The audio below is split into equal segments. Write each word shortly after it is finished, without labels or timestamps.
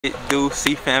Do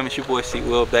CeeFam, it's your boy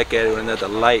CeeWill back at it with another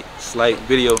slight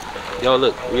video. Y'all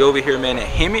look, we over here, man, at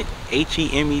Hemet,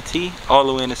 H-E-M-E-T, all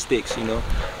the way in the sticks, you know.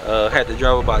 Had to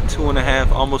drive about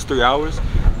 2.5, almost 3 hours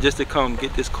just to come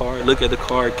get this car, look at the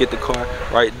car, get the car,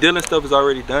 right? Dealing stuff is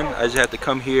already done. I just have to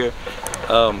come here,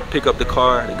 pick up the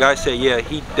car. The guy said, yeah,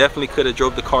 he definitely could have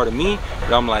drove the car to me,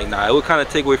 but I'm like, nah, it would kind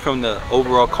of take away from the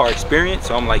overall car experience.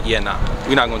 So I'm like, yeah, nah,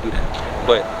 we're not gonna do that.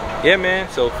 But yeah, man,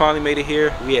 so finally made it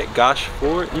here. We at Gosh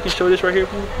Ford. You can show this right here,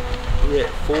 please. We're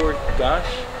at Ford Gosh.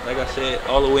 Like I said,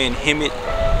 all the way in Hemet,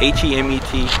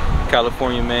 H-E-M-E-T,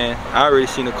 California, man. I already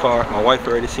seen the car. My wife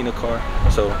already seen the car.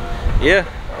 So yeah,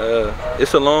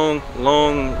 it's a long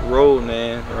road,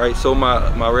 man. Right. So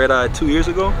my Redeye 2 years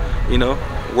ago, you know,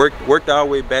 worked our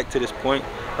way back to this point.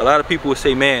 A lot of people would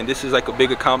say, man, this is like a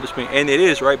big accomplishment, and it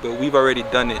is, right? But we've already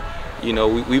done it. You know,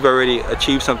 we've already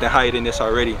achieved something higher than this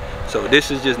already. So this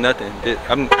is just nothing.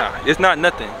 It's not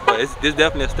nothing, but it's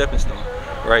definitely a stepping stone,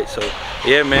 right? So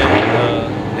yeah, man.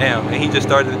 Damn, and he just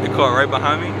started the car right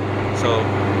behind me. So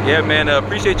yeah, man.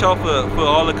 Appreciate y'all for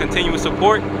all the continuous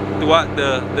support throughout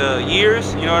the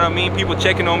years. You know what I mean? People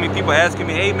checking on me, people asking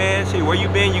me, hey man, shit, where you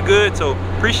been? You good? So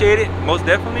appreciate it, most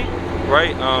definitely,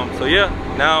 right? So yeah,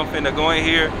 now I'm finna go in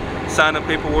here, sign the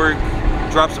paperwork,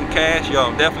 drop some cash. Yo,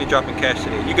 I'm definitely dropping cash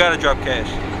today. You gotta drop cash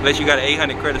unless you got an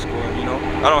 800 credit score, you know.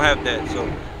 I don't have that.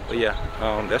 So but yeah,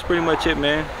 that's pretty much it,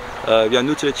 man. If y'all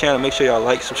new to the channel, make sure y'all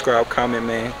like, subscribe, comment,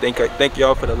 man. Thank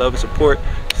y'all for the love and support.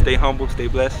 Stay humble, stay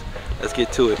blessed. Let's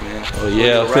get to it, man. Oh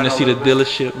yeah, I'm finna see the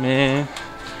dealership, man.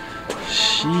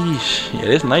 Sheesh. Yeah,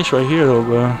 it's nice right here though,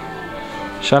 bro.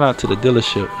 Shout out to the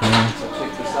dealership, man.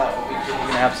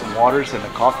 Have some waters and a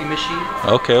coffee machine.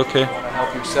 Okay. You want to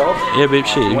help yourself? Yeah, babe,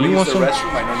 shit. You want use some? the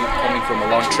restroom? I know you're coming from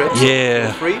a long trip. So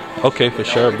yeah. Free. Okay, for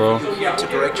sure, bro. To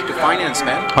direct you to finance,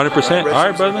 man. 100%. All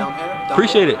right, brother.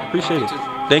 Appreciate it. Appreciate it.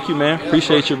 Thank you, man.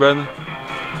 Appreciate you, brother.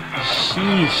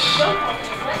 Sheesh.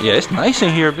 Yeah, it's nice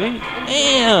in here, babe.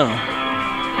 Damn.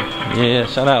 Yeah,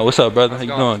 shout out. What's up, brother? How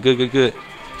you doing? Good.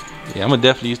 Yeah, I'm gonna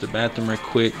definitely use the bathroom real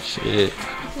quick. Shit.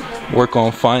 Work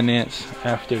on finance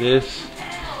after this.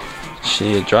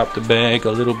 Shit, drop the bag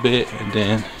a little bit and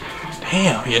then,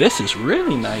 damn, yeah, this is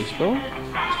really nice, bro.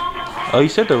 Oh, you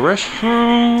said the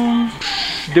restroom.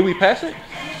 Did we pass it?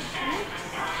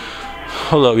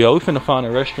 Hold up, yo, we finna find a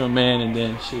restroom, man, and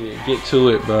then shit, get to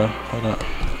it, bro. Hold up.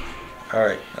 All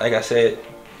right, like I said,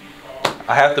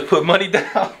 I have to put money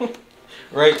down,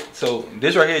 right? So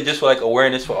this right here is just for like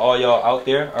awareness for all y'all out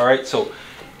there, all right? So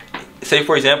say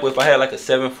for example, if I had like a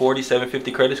 740,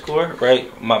 750 credit score,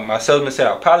 right? My salesman said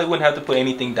I probably wouldn't have to put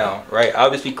anything down, right?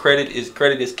 Obviously credit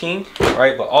is king,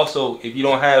 right? But also if you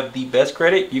don't have the best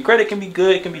credit, your credit can be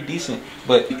good, it can be decent.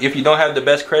 But if you don't have the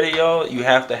best credit, y'all, you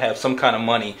have to have some kind of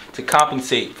money to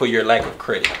compensate for your lack of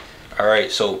credit. All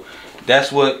right, so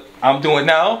that's what I'm doing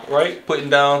now, right? Putting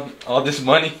down all this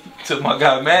money to my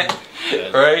guy Matt.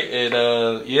 Right,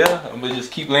 and yeah, I'm gonna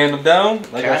just keep laying them down.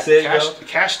 Like I said,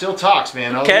 cash still talks,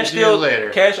 man.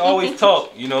 Cash always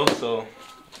talk, you know. So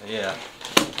yeah,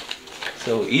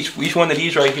 so each one of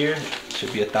these right here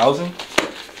should be 1,000.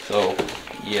 So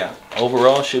yeah,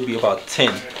 overall should be about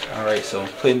 10. All right, so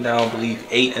putting down, I believe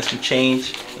 8 and some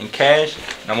change in cash,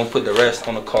 and I'm gonna put the rest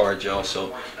on the card, y'all.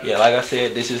 So yeah, like I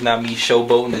said, this is not me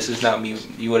showboating, this is not me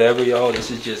whatever, y'all.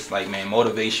 This is just like, man,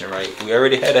 motivation, right? We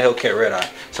already had a Hellcat Redeye,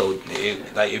 so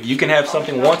like if you can have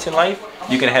something once in life,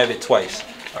 you can have it twice.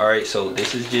 All right, so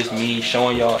this is just me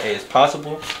showing y'all hey, it's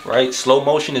possible, right? Slow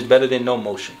motion is better than no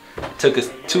motion. It took us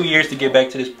 2 years to get back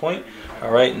to this point.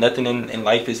 All right, nothing in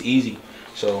life is easy.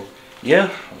 So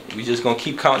yeah, we just gonna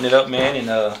keep counting it up, man, and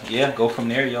yeah, go from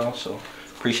there, y'all. So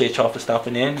appreciate y'all for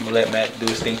stopping in. We'll let Matt do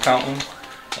his thing counting,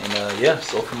 and yeah,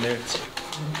 go from there.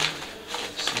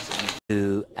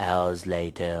 2 hours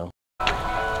later.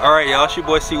 All right, y'all, it's your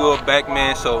boy CeeWill back,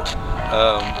 man. So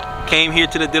came here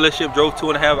to the dealership, drove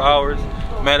 2.5 hours,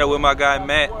 met up with my guy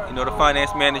Matt, you know, the finance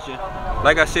manager.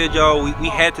 Like I said, y'all, we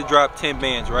had to drop 10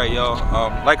 bands, right, y'all?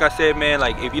 Like I said, man,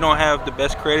 like if you don't have the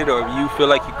best credit, or if you feel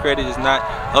like your credit is not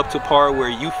up to par where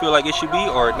you feel like it should be,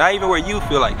 or not even where you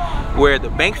feel like, where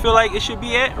the bank feel like it should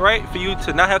be at, right, for you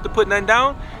to not have to put nothing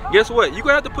down, guess what? You're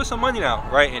gonna have to put some money down,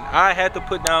 right? And I had to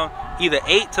put down either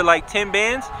 8 to like 10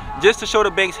 bands just to show the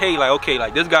banks, hey, like, okay,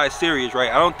 like this guy is serious, right?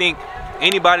 I don't think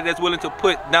anybody that's willing to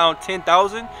put down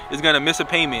 10,000 is gonna miss a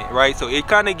payment, right? So it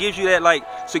kind of gives you that like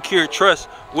secure trust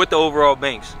with the overall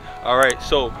banks. All right,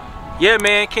 so yeah,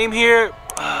 man, came here,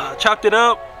 chopped it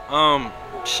up,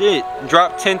 shit,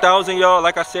 dropped 10,000, y'all.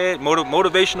 Like I said,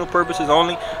 motivational purposes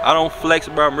only. I don't flex,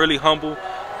 bro. I'm really humble.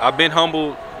 I've been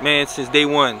humble man, since day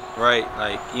one, right?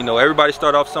 Like, you know, everybody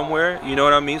start off somewhere, you know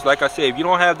what I mean? So like I said, if you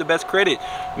don't have the best credit,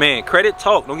 man, credit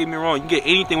talk, don't get me wrong, you can get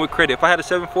anything with credit. If I had a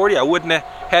 740, I wouldn't have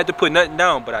had to put nothing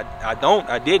down, but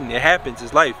I didn't, it happens,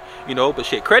 it's life, you know. But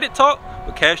shit, credit talk,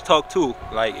 but cash talk too.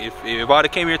 Like, if I'd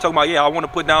have came here talking about, yeah, I want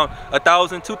to put down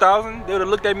 1,000, 2,000, they would have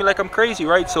looked at me like I'm crazy,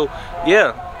 right? So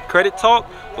yeah, credit talk,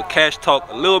 but cash talk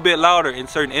a little bit louder in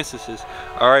certain instances.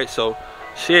 All right, so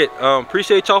shit,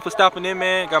 appreciate y'all for stopping in,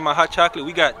 man. Got my hot chocolate.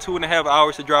 We got 2.5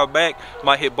 hours to drive back.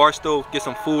 Might hit Barstow, get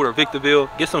some food, or Victorville,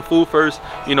 get some food first,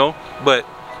 you know. But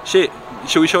shit,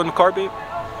 should we show them the car, babe?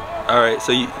 All right,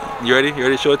 so you ready? You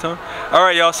ready to show it to them? All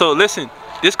right, y'all, so listen,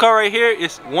 this car right here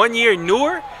is 1 year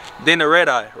newer than the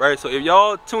Redeye, right? So if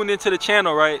y'all tuned into the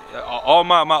channel, right, all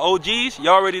my OGs,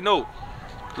 y'all already know.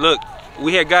 Look,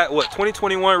 we had got, what,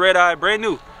 2021 Redeye, brand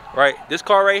new, right? This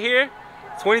car right here,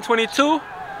 2022,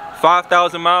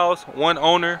 5,000 miles, one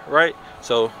owner, right?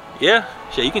 So yeah,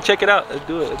 shit, you can check it out. Let's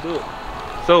do it, let's do it.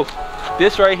 So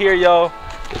this right here, y'all,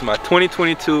 is my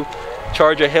 2022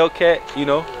 Charger Hellcat, you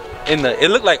know.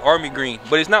 It looked like army green,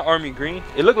 but it's not army green.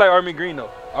 It looked like army green though.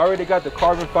 I already got the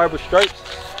carbon fiber stripes,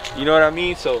 you know what I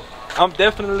mean? So I'm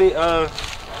definitely oh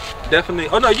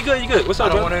no, you good, you good. What's up, I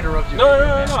don't bro? want to interrupt you. No,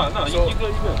 So, you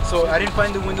good, you good. So I didn't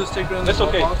find the window sticker on the That's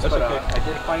okay, box, that's but okay. I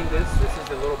did find this. This is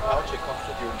the little pouch. It comes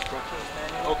with your instructions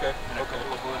manual. Okay, And a okay.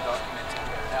 couple of good documents in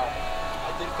here. Now,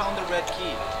 I did found the red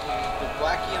key. The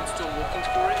black key, I'm still looking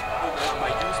for it.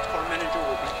 My used car manager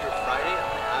will be here Friday.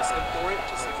 I'm going to ask him for it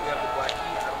to see if we have the black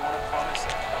key. I don't want to promise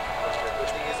it. But the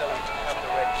good thing is that we have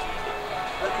the red key.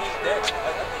 I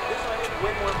think this one is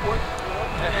way more important, you know?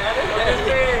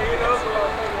 You know, so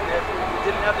if we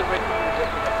didn't have the red key, we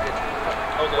definitely have the red key.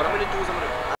 Okay. What I'm going to do is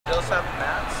I also have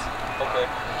mats, Okay.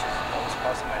 which is always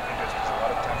crossing my fingers because a lot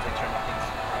of times they turn things.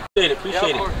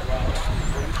 Appreciate it.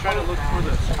 We're trying to look for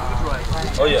the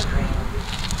driver. Oh yeah.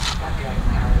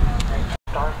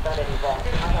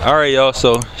 All right, y'all.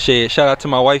 So shit, shout out to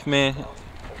my wife, man.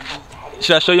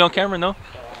 Should I show you on camera? No.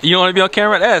 You don't want to be on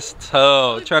camera? That's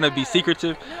tough. Trying to be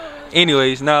secretive.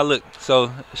 Anyways, now look.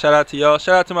 So shout out to y'all.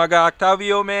 Shout out to my guy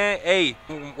Octavio, man. Hey,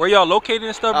 where y'all located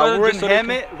and stuff, brother? We're in Just so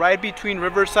Hemet, right between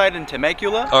Riverside and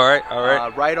Temecula. All right, all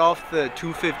right. Right off the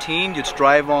 215. You just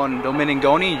drive on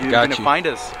Dominingoni. You're Got gonna you. find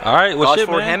us. All right. Well, Dodge shit,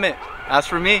 for man. Hemet. Ask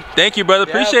for me. Thank you, brother.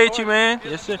 Yeah, Appreciate you, man.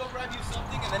 Yes, sir. Go grab you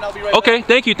something and then I'll be right Okay, back.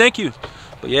 thank you, thank you.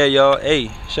 But yeah, y'all,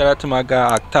 hey, shout out to my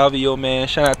guy Octavio, man.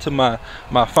 Shout out to my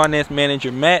finance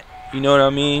manager Matt. You know what I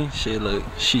mean? Shit, look,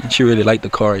 she really liked the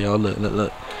car, y'all.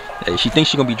 Look. Hey, she thinks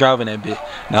she gonna be driving that bit.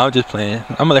 Now I'm just playing.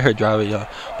 I'm gonna let her drive it, y'all.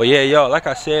 But yeah, y'all, like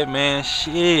I said, man,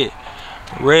 shit,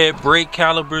 red brake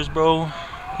calibers, bro.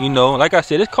 You know, like I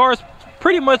said, this car is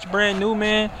pretty much brand new,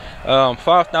 man.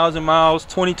 5,000 miles,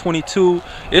 2022.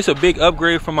 It's a big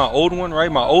upgrade from my old one,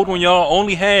 right? My old one, y'all,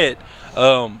 only had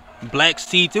black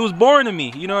seats. It was boring to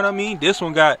me, you know what I mean? This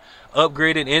one got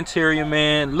upgraded interior,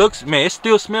 man. Looks, man, it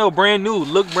still smelled brand new,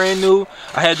 look brand new.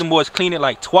 I had them boys clean it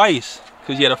like twice,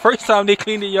 because yeah, the first time they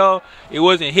cleaned it, y'all, it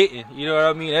wasn't hitting, you know what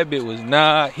I mean? That bit was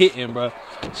not hitting, bro.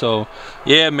 So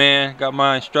yeah, man, got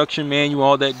my instruction manual,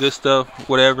 all that good stuff,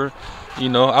 whatever. You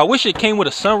know, I wish it came with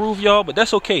a sunroof, y'all, but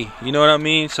that's okay, you know what I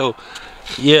mean? So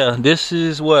yeah, this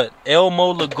is what,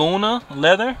 Elmo Laguna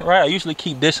leather, right? I usually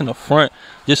keep this in the front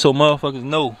just so motherfuckers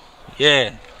know.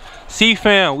 Yeah,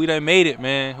 CeeFam, we done made it,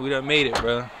 man. We done made it,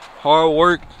 bro. Hard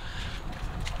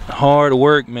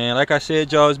work, man. Like I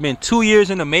said, y'all, it's been 2 years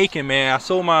in the making, man. I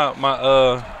sold my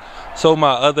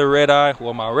other Redeye,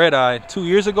 well, my Redeye 2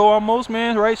 years ago almost,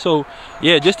 man, right? So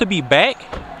yeah, just to be back,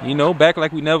 you know, back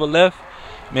like we never left,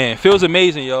 man, feels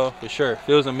amazing, y'all, for sure.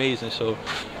 Feels amazing. So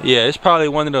yeah, it's probably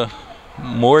one of the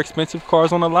more expensive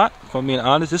cars on the lot, if I'm being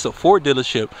honest. It's a Ford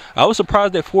dealership. I was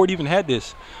surprised that Ford even had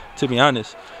this, to be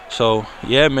honest. So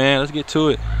yeah, man, let's get to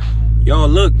it. Y'all,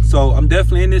 look, so I'm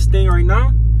definitely in this thing right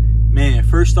now, man.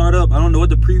 First start up, I don't know what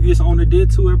the previous owner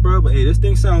did to it, bro, but hey, this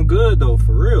thing sound good though,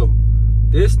 for real.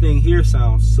 This thing here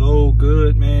sounds so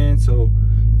good, man. So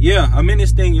yeah, I'm in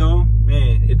this thing, y'all,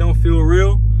 man. It don't feel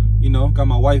real, you know. Got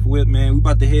my wife with, man. We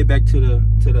about to head back to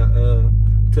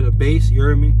the base, you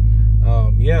heard me?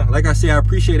 Yeah, like I said, I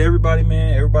appreciate everybody,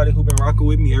 man. Everybody who been rocking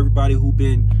with me, everybody who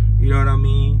been, you know what I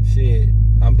mean? Shit,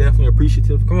 I'm definitely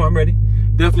appreciative. Come on, I'm ready.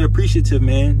 Definitely appreciative,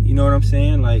 man. You know what I'm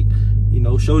saying? Like, you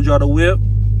know, showed y'all the whip.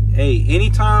 Hey,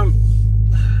 anytime,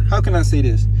 how can I say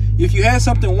this? If you had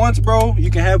something once, bro, you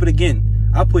can have it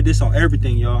again. I put this on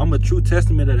everything, y'all. I'm a true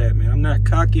testament of that, man. I'm not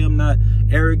cocky, I'm not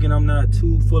arrogant, I'm not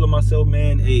too full of myself,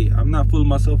 man. Hey, I'm not full of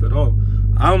myself at all.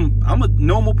 I'm a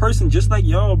normal person just like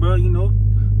y'all, bro, you know.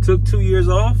 Took 2 years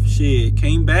off, shit,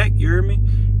 came back, you heard me?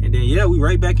 And then yeah, we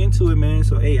right back into it, man.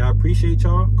 So hey, I appreciate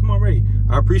y'all. Come on, ready.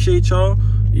 I appreciate y'all.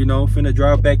 you know, finna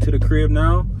drive back to the crib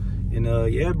now.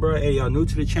 And yeah, bro, hey, y'all new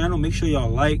to the channel, make sure y'all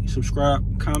like,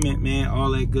 subscribe, comment, man,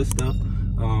 all that good stuff.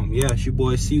 Yeah, it's your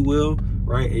boy CeeWill,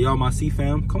 right? Hey, y'all my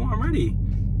CeeFam. Come on, I'm ready.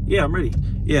 Yeah, I'm ready.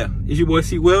 Yeah, it's your boy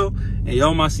CeeWill, and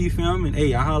y'all my CeeFam. And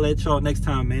hey, I'll holler at y'all next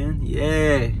time, man.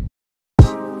 Yeah.